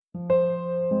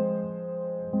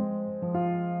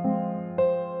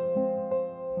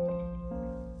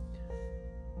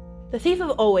The Thief of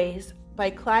Always by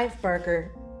Clive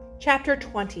Barker. Chapter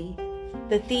 20.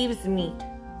 The Thieves Meet.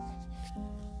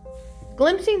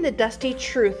 Glimpsing the dusty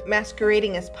truth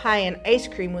masquerading as pie and ice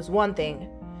cream was one thing,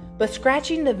 but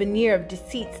scratching the veneer of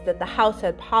deceits that the house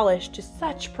had polished to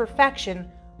such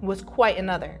perfection was quite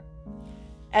another.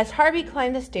 As Harvey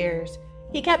climbed the stairs,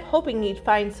 he kept hoping he'd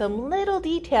find some little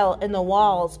detail in the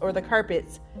walls or the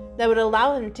carpets that would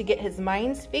allow him to get his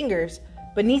mind's fingers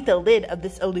beneath the lid of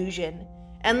this illusion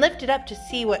and lift it up to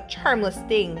see what charmless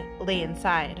thing lay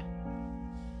inside.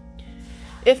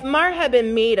 If Mar had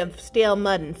been made of stale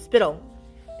mud and spittle,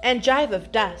 and jive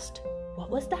of dust,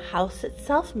 what was the house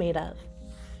itself made of?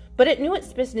 But it knew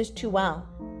its business too well.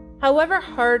 However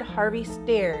hard Harvey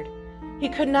stared, he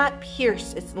could not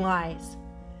pierce its lies.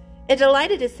 It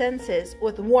delighted his senses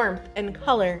with warmth and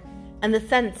color and the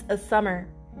scents of summer.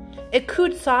 It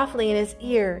cooed softly in his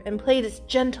ear and played its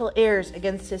gentle airs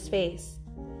against his face.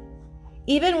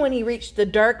 Even when he reached the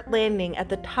dark landing at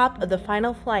the top of the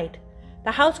final flight,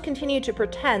 the house continued to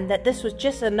pretend that this was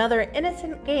just another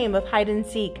innocent game of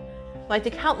hide-and-seek, like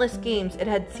the countless games it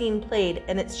had seen played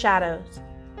in its shadows.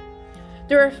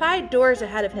 There were 5 doors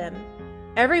ahead of him,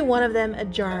 every one of them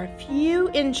ajar a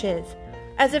few inches,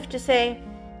 as if to say,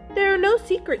 "There are no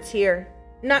secrets here,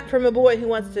 not from a boy who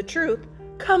wants the truth.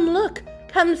 Come look,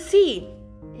 come see,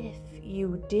 if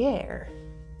you dare."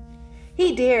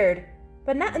 He dared,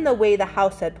 but not in the way the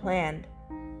house had planned.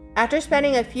 After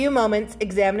spending a few moments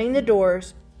examining the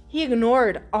doors, he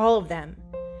ignored all of them,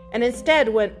 and instead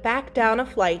went back down a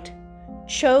flight,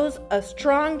 chose a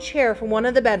strong chair from one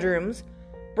of the bedrooms,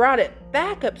 brought it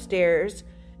back upstairs,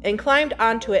 and climbed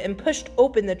onto it and pushed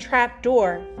open the trap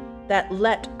door that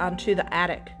led onto the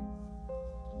attic.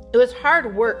 It was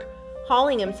hard work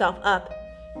hauling himself up,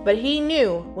 but he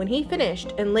knew when he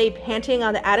finished and lay panting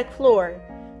on the attic floor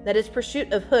that his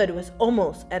pursuit of Hood was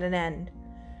almost at an end.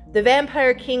 The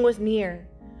Vampire King was near.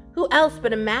 Who else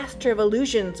but a master of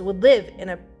illusions would live in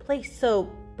a place so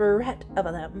bereft of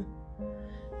them?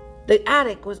 The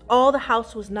attic was all the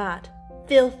house was not,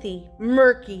 filthy,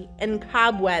 murky, and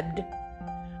cobwebbed.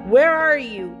 "Where are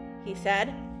you?" he said.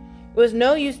 It was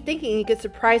no use thinking he could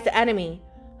surprise the enemy.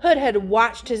 Hood had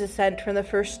watched his ascent from the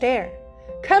first stair.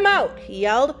 "Come out," he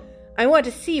yelled. "I want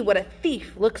to see what a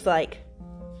thief looks like."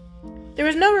 There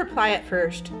was no reply at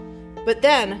first, but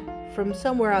then, from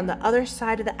somewhere on the other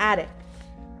side of the attic,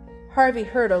 Harvey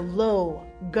heard a low,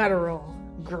 guttural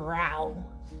growl.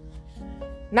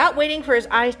 Not waiting for his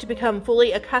eyes to become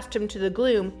fully accustomed to the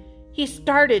gloom, he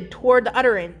started toward the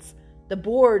utterance, the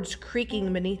boards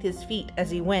creaking beneath his feet as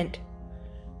he went.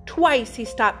 Twice he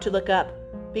stopped to look up,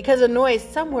 because a noise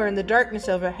somewhere in the darkness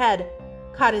overhead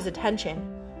caught his attention.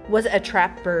 Was it a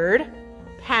trapped bird,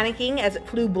 panicking as it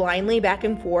flew blindly back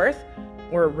and forth?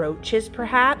 Or roaches,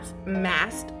 perhaps,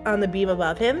 massed on the beam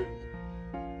above him?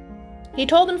 He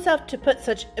told himself to put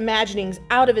such imaginings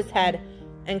out of his head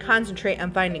and concentrate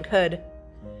on finding Hood.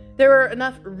 There were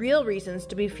enough real reasons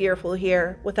to be fearful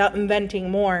here without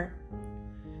inventing more.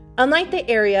 Unlike the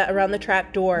area around the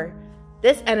trap door,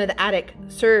 this end of the attic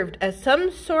served as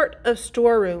some sort of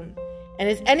storeroom, and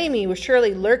his enemy was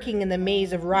surely lurking in the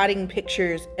maze of rotting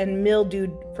pictures and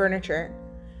mildewed furniture.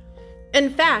 In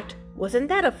fact, wasn't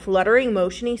that a fluttering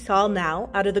motion he saw now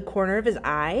out of the corner of his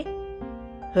eye?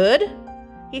 "Hood?"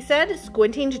 he said,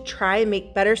 squinting to try and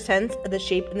make better sense of the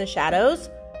shape in the shadows.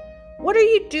 "What are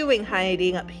you doing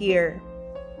hiding up here?"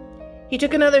 He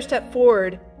took another step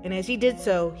forward, and as he did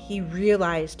so, he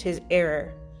realized his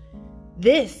error.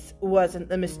 This wasn't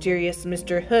the mysterious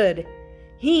Mr. Hood.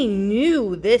 He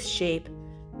knew this shape,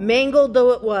 mangled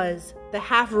though it was, the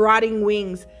half-rotting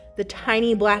wings, the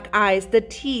tiny black eyes, the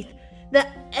teeth, the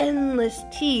endless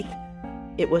teeth.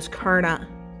 It was Karna.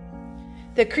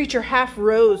 The creature half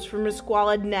rose from his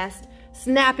squalid nest,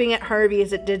 snapping at Harvey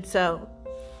as it did so.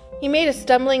 He made a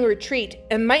stumbling retreat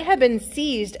and might have been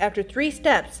seized after 3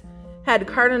 steps had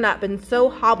Karna not been so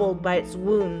hobbled by its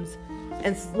wounds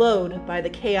and slowed by the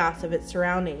chaos of its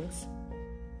surroundings.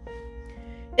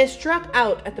 It struck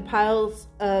out at the piles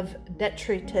of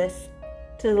detritus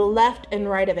to the left and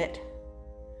right of it,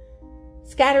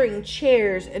 scattering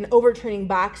chairs and overturning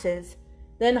boxes,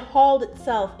 then hauled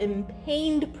itself in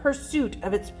pained pursuit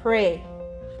of its prey.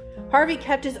 Harvey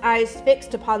kept his eyes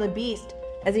fixed upon the beast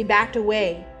as he backed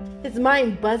away, his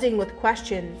mind buzzing with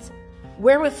questions.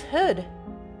 Where was Hood?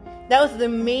 That was the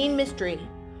main mystery.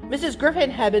 Mrs.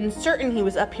 Griffin had been certain he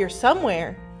was up here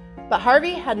somewhere, but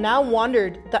Harvey had now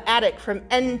wandered the attic from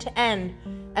end to end,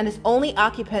 and his only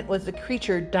occupant was the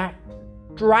creature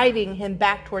driving him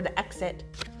back toward the exit.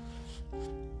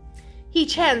 He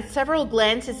chanced several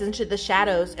glances into the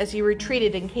shadows as he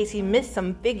retreated in case he missed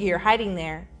some figure hiding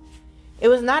there. It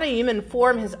was not a human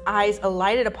form his eyes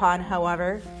alighted upon,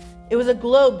 however. It was a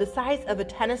globe the size of a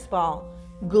tennis ball,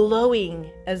 glowing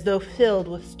as though filled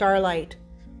with starlight.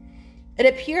 It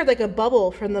appeared like a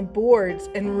bubble from the boards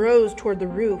and rose toward the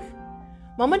roof.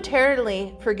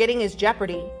 Momentarily forgetting his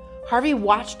jeopardy, Harvey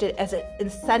watched it as it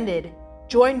ascended,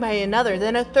 joined by another,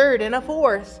 then a third, and a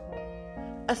fourth.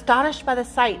 Astonished by the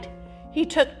sight, he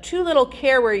took too little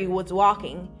care where he was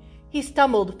walking. He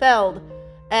stumbled, fell,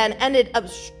 and ended up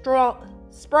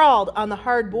sprawled on the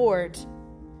hard boards,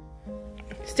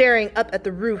 staring up at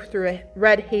the roof through a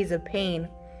red haze of pain.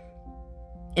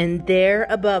 And there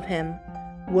above him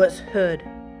was Hood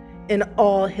in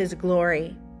all his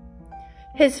glory.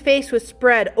 His face was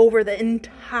spread over the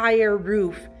entire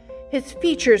roof, his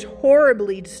features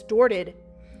horribly distorted.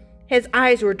 His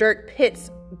eyes were dark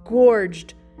pits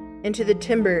gorged into the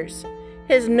timbers.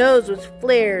 His nose was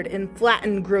flared and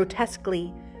flattened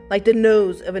grotesquely, like the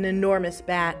nose of an enormous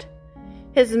bat.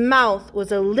 His mouth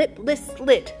was a lipless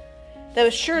slit that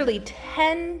was surely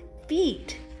 10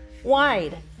 feet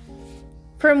wide,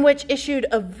 from which issued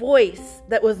a voice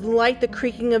that was like the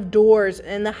creaking of doors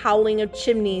and the howling of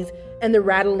chimneys and the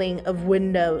rattling of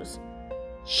windows.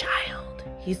 "Child,"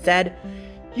 he said,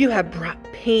 "you have brought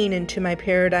pain into my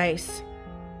paradise.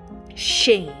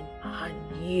 Shame on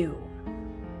you."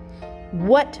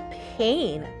 "What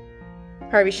pain?"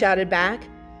 Harvey shouted back.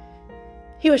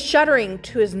 He was shuddering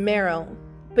to his marrow,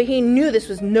 but he knew this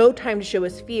was no time to show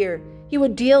his fear. He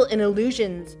would deal in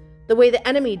illusions, the way the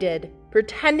enemy did,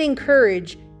 pretending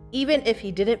courage, even if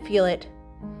he didn't feel it.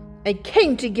 "I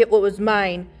came to get what was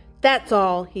mine, that's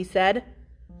all," he said.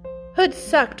 Hood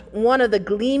sucked one of the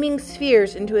gleaming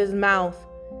spheres into his mouth.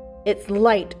 Its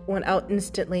light went out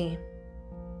instantly.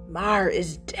 "Mar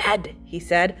is dead," he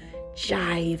said.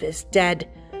 "Jive is dead.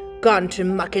 Gone to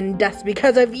muck and dust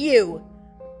because of you."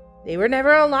 "They were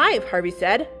never alive," Harvey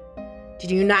said. "Did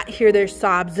you not hear their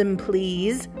sobs and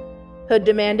pleas?" Hood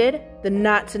demanded, the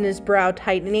knots in his brow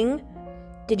tightening.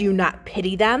 "Did you not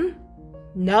pity them?"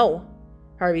 "No,"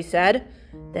 Harvey said.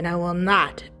 "Then I will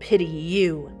not pity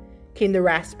you," came the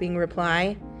rasping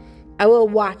reply. "I will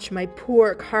watch my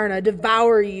poor Karna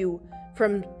devour you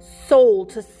from soul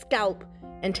to scalp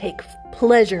and take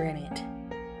pleasure in it."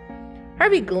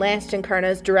 Harvey glanced in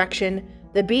Karna's direction.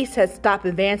 The beast had stopped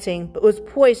advancing, but was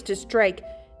poised to strike,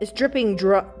 its dripping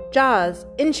jaws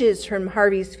inches from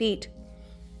Harvey's feet.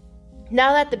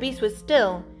 Now that the beast was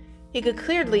still, he could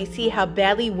clearly see how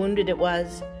badly wounded it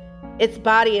was. Its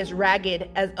body as ragged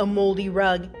as a moldy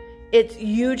rug, its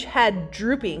huge head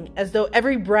drooping as though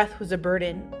every breath was a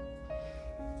burden.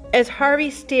 As Harvey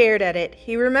stared at it,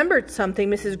 he remembered something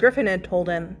Mrs. Griffin had told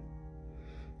him.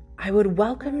 "I would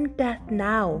welcome death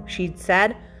now," she'd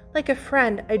said, "like a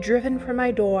friend I'd driven from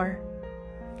my door."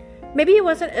 Maybe it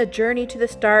wasn't a journey to the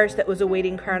stars that was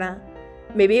awaiting Karna.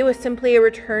 Maybe it was simply a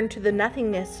return to the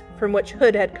nothingness from which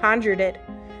Hood had conjured it.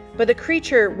 But the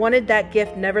creature wanted that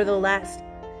gift nevertheless.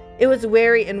 It was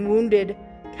weary and wounded,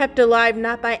 kept alive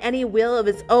not by any will of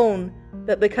its own,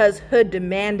 but because Hood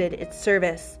demanded its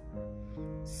service.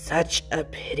 "Such a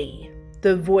pity,"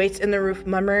 the voice in the roof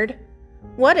murmured.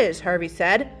 "What is?" Harvey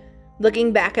said,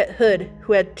 looking back at Hood,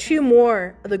 who had 2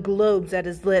 more of the globes at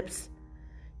his lips.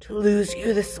 "To lose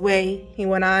you this way," he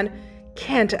went on.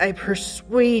 "Can't I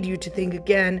persuade you to think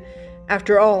again?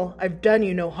 After all, I've done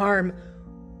you no harm.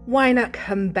 Why not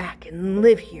come back and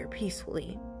live here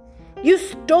peacefully?" "You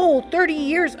stole 30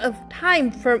 years of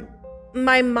time from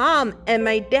my mom and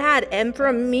my dad and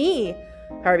from me,"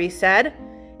 Harvey said.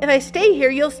 "If I stay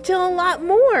here, you'll steal a lot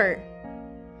more."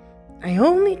 "I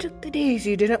only took the days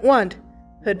you didn't want,"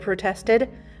 Hood protested.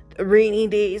 "The rainy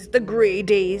days, the gray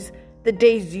days, the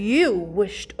days you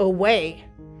wished away.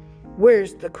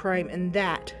 Where's the crime in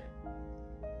that?"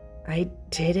 "I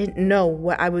didn't know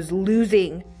what I was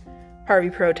losing," Harvey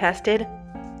protested.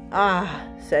 "Ah,"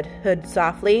 said Hood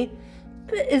softly,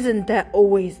 "but isn't that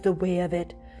always the way of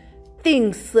it?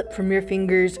 Things slip from your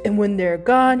fingers, and when they're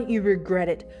gone, you regret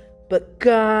it. But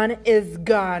gone is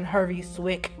gone, Harvey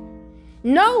Swick."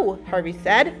 "No," Harvey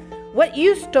said. "What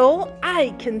you stole,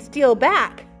 I can steal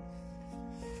back."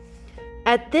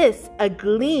 At this, a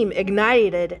gleam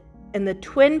ignited in the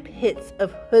twin pits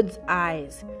of Hood's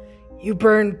eyes. "You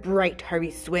burn bright,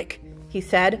 Harvey Swick," he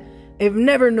said. "I've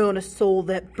never known a soul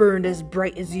that burned as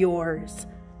bright as yours."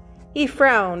 He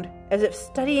frowned, as if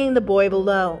studying the boy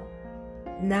below.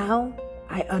 "Now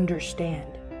I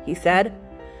understand," he said.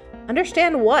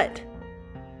 "Understand what?"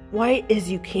 "Why it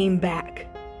is you came back."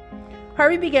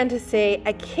 Harvey began to say,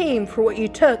 "I came for what you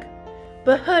took,"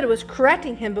 but Hood was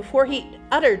correcting him before he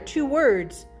uttered 2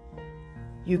 words.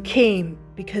 "You came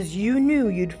because you knew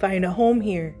you'd find a home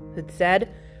here," Hood said,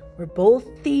 We're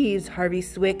both thieves, Harvey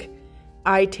Swick.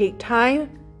 I take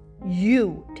time,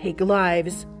 you take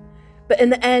lives. But in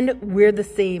the end, we're the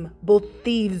same, both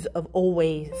thieves of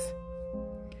always.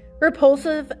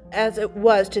 Repulsive as it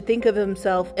was to think of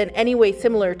himself in any way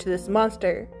similar to this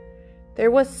monster, there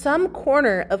was some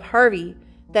corner of Harvey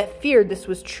that feared this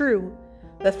was true.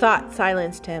 The thought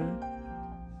silenced him.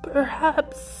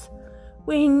 Perhaps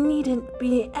we needn't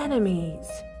be enemies,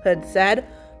 Hood said.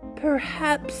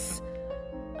 Perhaps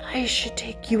I should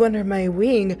take you under my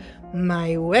wing,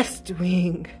 my west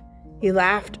wing. He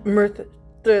laughed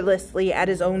mirthlessly at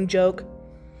his own joke.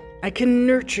 I can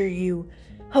nurture you,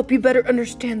 help you better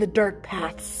understand the dark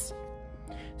paths.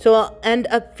 So I'll end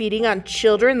up feeding on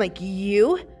children like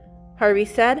you? Harvey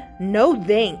said. No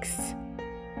thanks.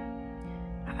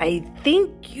 I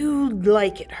think you'd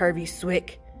like it, Harvey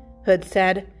Swick, Hood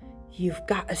said. You've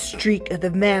got a streak of the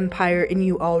vampire in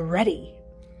you already.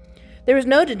 There was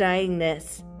no denying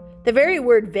this. The very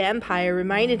word vampire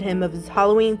reminded him of his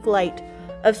Halloween flight,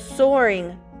 of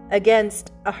soaring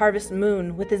against a harvest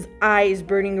moon with his eyes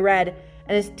burning red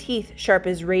and his teeth sharp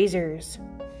as razors.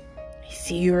 I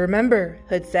see you remember,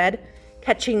 Hood said,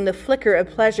 catching the flicker of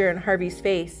pleasure in Harvey's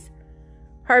face.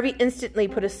 Harvey instantly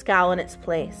put a scowl in its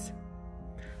place.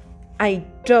 I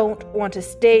don't want to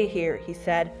stay here, he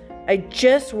said. I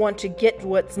just want to get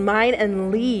what's mine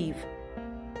and leave.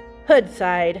 Hood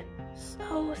sighed.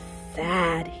 So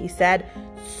sad, he said.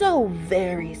 So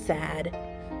very sad.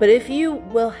 But if you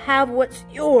will have what's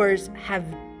yours, have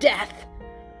death.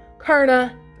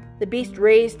 Karna, the beast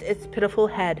raised its pitiful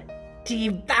head.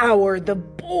 Devour the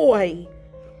boy!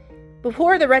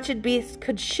 Before the wretched beast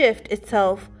could shift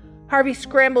itself, Harvey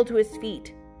scrambled to his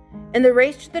feet. In the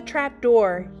race to the trap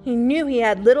door, he knew he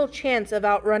had little chance of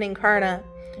outrunning Karna.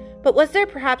 But was there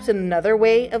perhaps another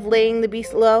way of laying the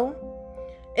beast low?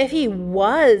 If he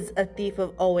was a thief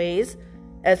of always,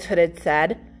 as Hood had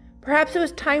said, perhaps it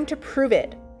was time to prove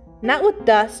it, not with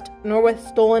dust nor with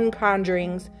stolen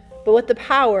conjurings, but with the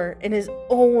power in his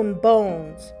own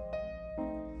bones.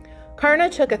 Karna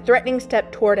took a threatening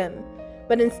step toward him,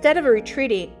 but instead of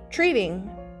retreating,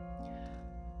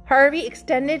 Harvey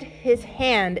extended his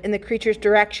hand in the creature's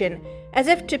direction, as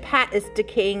if to pat its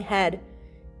decaying head.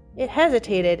 It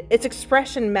hesitated, its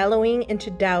expression mellowing into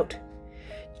doubt.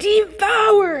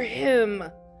 Devour him!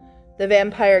 The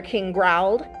vampire king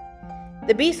growled.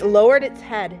 The beast lowered its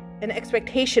head in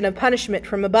expectation of punishment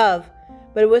from above,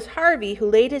 but it was Harvey who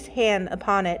laid his hand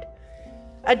upon it,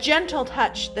 a gentle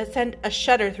touch that sent a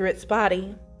shudder through its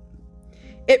body.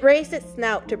 It raised its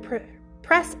snout to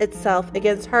press itself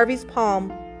against Harvey's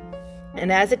palm,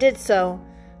 and as it did so,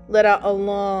 let out a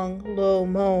long, low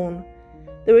moan.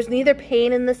 There was neither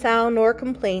pain in the sound nor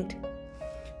complaint.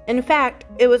 In fact,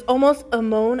 it was almost a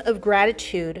moan of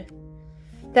gratitude,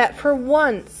 that for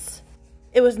once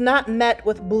it was not met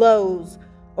with blows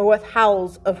or with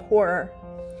howls of horror.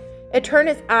 It turned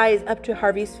its eyes up to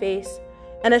Harvey's face,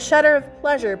 and a shudder of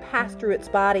pleasure passed through its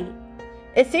body.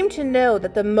 It seemed to know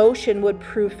that the motion would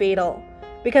prove fatal,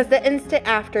 because the instant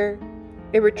after,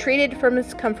 it retreated from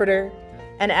its comforter,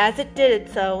 and as it did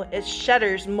so, its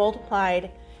shudders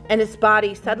multiplied, and its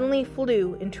body suddenly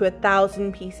flew into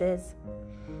 1,000 pieces.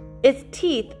 Its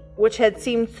teeth, which had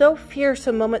seemed so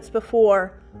fearsome moments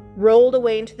before, rolled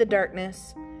away into the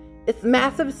darkness. Its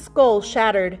massive skull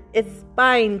shattered, its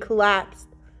spine collapsed.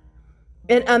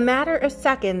 In a matter of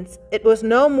seconds, it was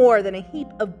no more than a heap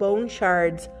of bone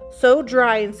shards, so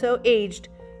dry and so aged,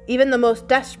 even the most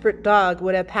desperate dog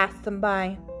would have passed them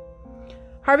by.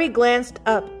 Harvey glanced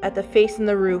up at the face in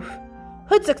the roof.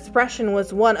 Hood's expression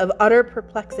was one of utter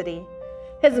perplexity.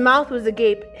 His mouth was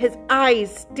agape, his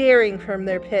eyes staring from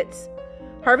their pits.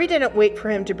 Harvey didn't wait for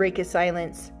him to break his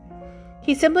silence.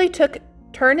 He simply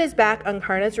turned his back on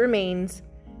Karna's remains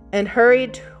and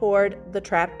hurried toward the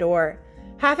trap door,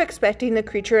 half expecting the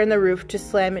creature in the roof to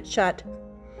slam it shut.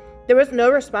 There was no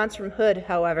response from Hood,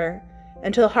 however,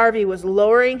 until Harvey was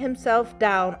lowering himself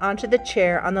down onto the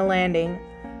chair on the landing.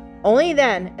 Only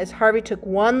then, as Harvey took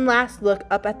one last look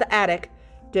up at the attic,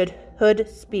 did Hood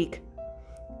speak.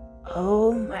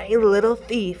 "Oh, my little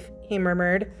thief," he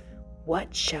murmured,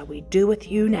 "what shall we do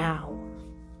with you now?"